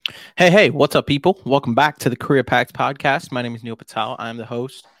Hey, what's up, people? Welcome back to the Career Packs podcast. My name is Neil Patel. I'm the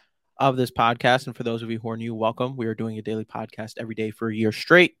host of this podcast. And for those of you who are new, welcome. We are doing a daily podcast every day for a year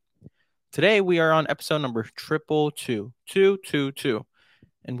straight. Today, we are on episode number 222,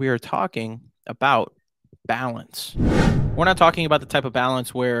 and we are talking about balance. We're not talking about the type of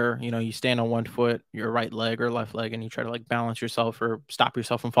balance where, you stand on one foot, your right leg or left leg, and you try to balance yourself or stop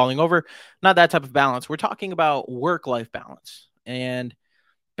yourself from falling over. Not that type of balance. We're talking about work-life balance and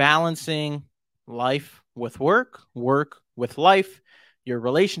balancing life with work, work with life, your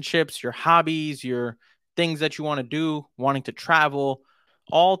relationships, your hobbies, your things that you want to do, wanting to travel,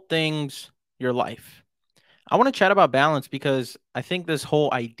 all things your life. I want to chat about balance because I think this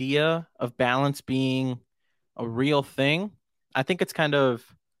whole idea of balance being a real thing, I think it's kind of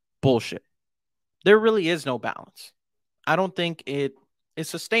bullshit. There really is no balance. I don't think it is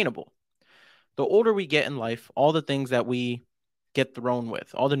sustainable. The older we get in life, all the things that we get thrown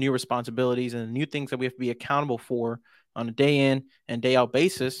with, all the new responsibilities and the new things that we have to be accountable for on a day in and day out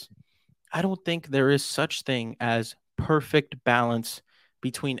basis, I don't think there is such thing as perfect balance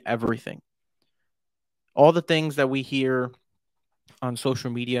between everything. All the things that we hear on social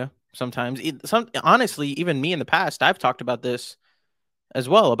media sometimes, honestly, even me in the past, I've talked about this as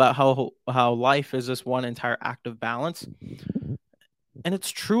well, about how life is this one entire act of balance. And it's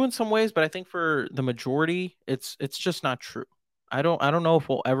true in some ways, but I think for the majority, it's just not true. I don't know if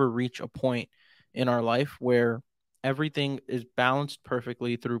we'll ever reach a point in our life where everything is balanced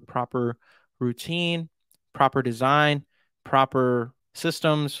perfectly through proper routine, proper design, proper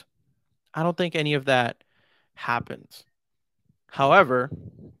systems. I don't think any of that happens. However,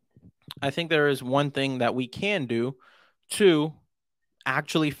 I think there is one thing that we can do to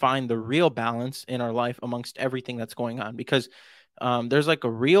actually find the real balance in our life amongst everything that's going on, because there's a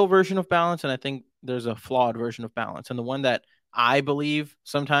real version of balance, and I think there's a flawed version of balance. And the one that I believe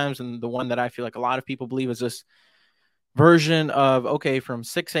sometimes, and the one that I feel like a lot of people believe, is this version of, okay, from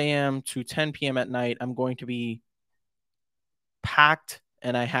 6 a.m. to 10 p.m. at night, I'm going to be packed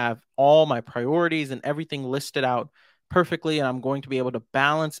and I have all my priorities and everything listed out perfectly, and I'm going to be able to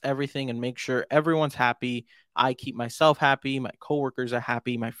balance everything and make sure everyone's happy. I keep myself happy, my coworkers are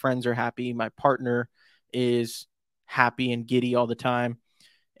happy, my friends are happy, my partner is happy and giddy all the time.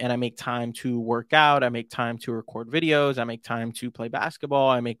 And I make time to work out, I make time to record videos, I make time to play basketball,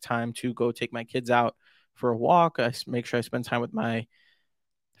 I make time to go take my kids out for a walk, I make sure I spend time with my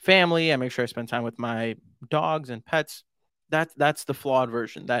family, I make sure I spend time with my dogs and pets. That's the flawed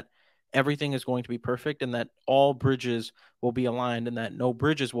version, that everything is going to be perfect and that all bridges will be aligned and that no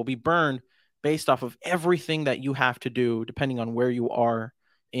bridges will be burned based off of everything that you have to do depending on where you are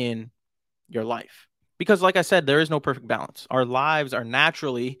in your life. Because like I said, there is no perfect balance. Our lives are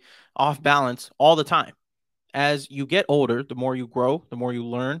naturally off balance all the time. As you get older, the more you grow, the more you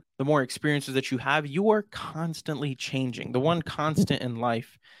learn, the more experiences that you have, you are constantly changing. The one constant in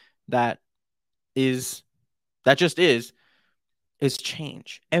life that is that just is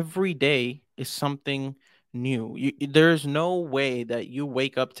change. Every day is something new. There's no way that you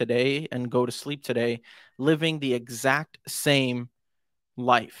wake up today and go to sleep today living the exact same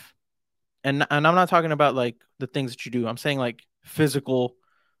life. And I'm not talking about the things that you do. I'm saying physical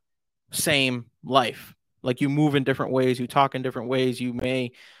same life. Like you move in different ways, you talk in different ways, you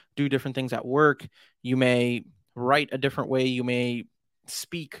may do different things at work, you may write a different way, you may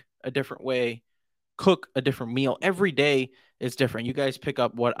speak a different way, cook a different meal. Every day is different. You guys pick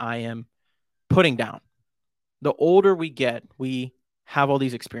up what I am putting down. The older we get, we have all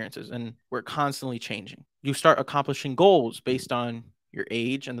these experiences and we're constantly changing. You start accomplishing goals based on your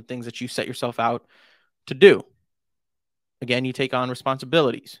age and the things that you set yourself out to do. Again, you take on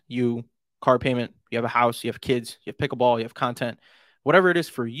responsibilities. You car payment, you have a house, you have kids, you have pickleball, you have content. Whatever it is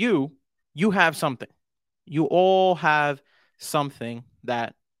for you, you have something. You all have something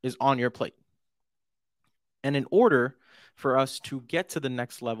that is on your plate. And in order for us to get to the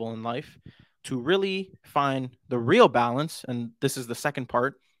next level in life, to really find the real balance, and this is the second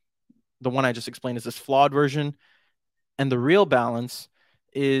part, the one I just explained is this flawed version, and the real balance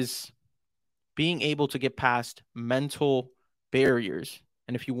is being able to get past mental barriers.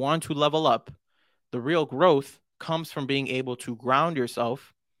 And if you want to level up, the real growth comes from being able to ground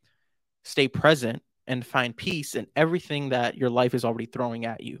yourself, stay present, and find peace in everything that your life is already throwing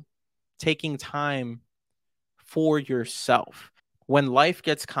at you. Taking time for yourself. When life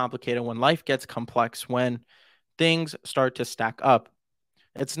gets complicated, when life gets complex, when things start to stack up,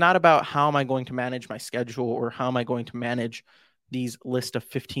 it's not about how am I going to manage my schedule or how am I going to manage these list of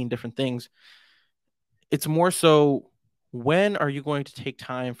 15 different things. It's more so, when are you going to take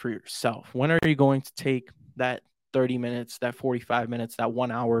time for yourself? When are you going to take that 30 minutes, that 45 minutes, that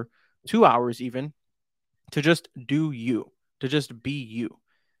 1 hour, 2 hours even, to just do you, to just be you.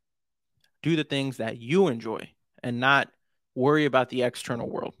 Do the things that you enjoy and not worry about the external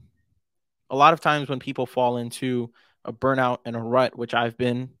world. A lot of times when people fall into a burnout and a rut, which I've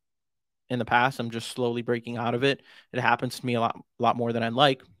been in the past, I'm just slowly breaking out of it. It happens to me a lot more than I'd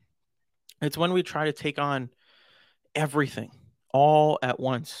like. It's when we try to take on everything all at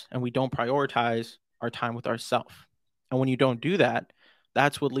once and we don't prioritize our time with ourselves. And when you don't do that,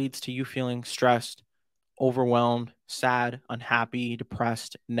 that's what leads to you feeling stressed, overwhelmed, sad, unhappy,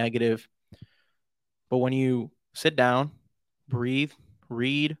 depressed, negative. But when you sit down, breathe,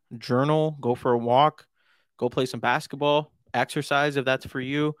 read, journal, go for a walk, go play some basketball, exercise if that's for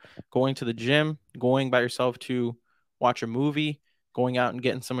you, going to the gym, going by yourself to watch a movie, going out and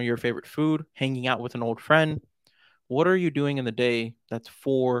getting some of your favorite food, hanging out with an old friend. What are you doing in the day that's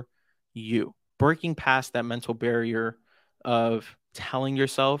for you? Breaking past that mental barrier of telling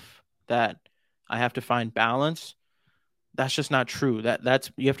yourself that I have to find balance. That's just not true.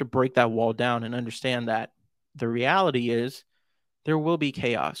 That's you have to break that wall down and understand that the reality is there will be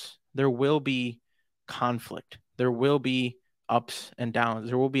chaos. There will be conflict. There will be ups and downs.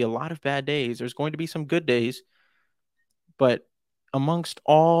 There will be a lot of bad days. There's going to be some good days. But amongst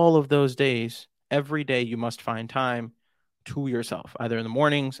all of those days, every day you must find time to yourself, either in the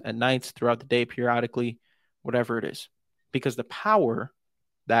mornings, at nights, throughout the day, periodically, whatever it is. Because the power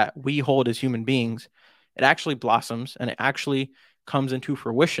that we hold as human beings, it actually blossoms and it actually comes into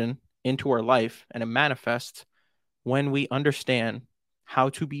fruition into our life, and it manifests when we understand how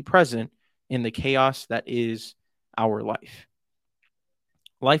to be present in the chaos that is our life.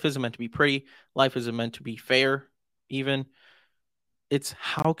 Life isn't meant to be pretty. Life isn't meant to be fair, even. It's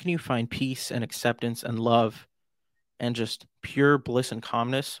how can you find peace and acceptance and love and just pure bliss and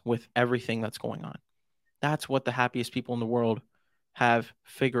calmness with everything that's going on. That's what the happiest people in the world have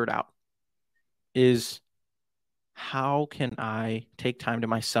figured out, is how can I take time to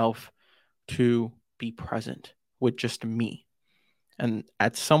myself to be present with just me? And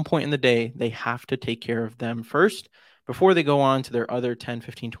at some point in the day, they have to take care of them first before they go on to their other 10,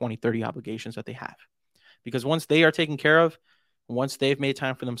 15, 20, 30 obligations that they have. Because once they are taken care of, once they've made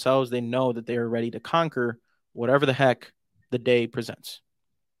time for themselves, they know that they are ready to conquer whatever the heck the day presents.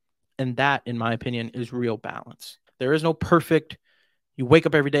 And that, in my opinion, is real balance. There is no perfect, you wake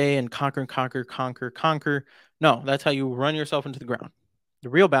up every day and conquer. No, that's how you run yourself into the ground. The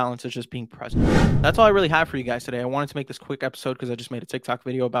real balance is just being present. That's all I really have for you guys today. I wanted to make this quick episode because I just made a TikTok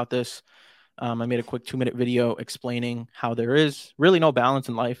video about this. I made a quick 2-minute video explaining how there is really no balance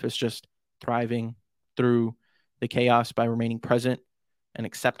in life. It's just thriving through the chaos by remaining present and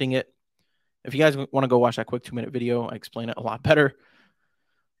accepting it. If you guys want to go watch that quick 2-minute video, I explain it a lot better.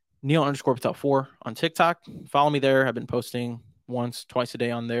 Neil_Patel4 on TikTok. Follow me there. I've been posting once, twice a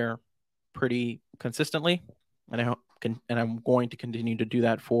day on there pretty consistently. And I'm going to continue to do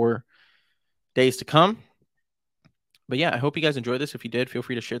that for days to come. But yeah, I hope you guys enjoyed this. If you did, feel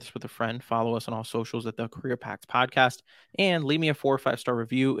free to share this with a friend. Follow us on all socials at the Career Pact Podcast and leave me a 4 or 5-star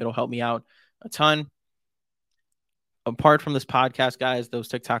review. It'll help me out a ton. Apart from this podcast, guys, those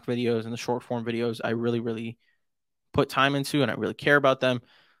TikTok videos and the short form videos, I really, really put time into and I really care about them.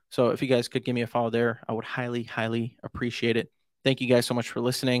 So if you guys could give me a follow there, I would highly, highly appreciate it. Thank you guys so much for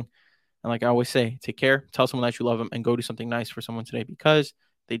listening. And like I always say, take care, tell someone that you love them, and go do something nice for someone today because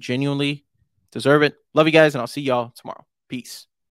they genuinely deserve it. Love you guys, and I'll see y'all tomorrow. Peace.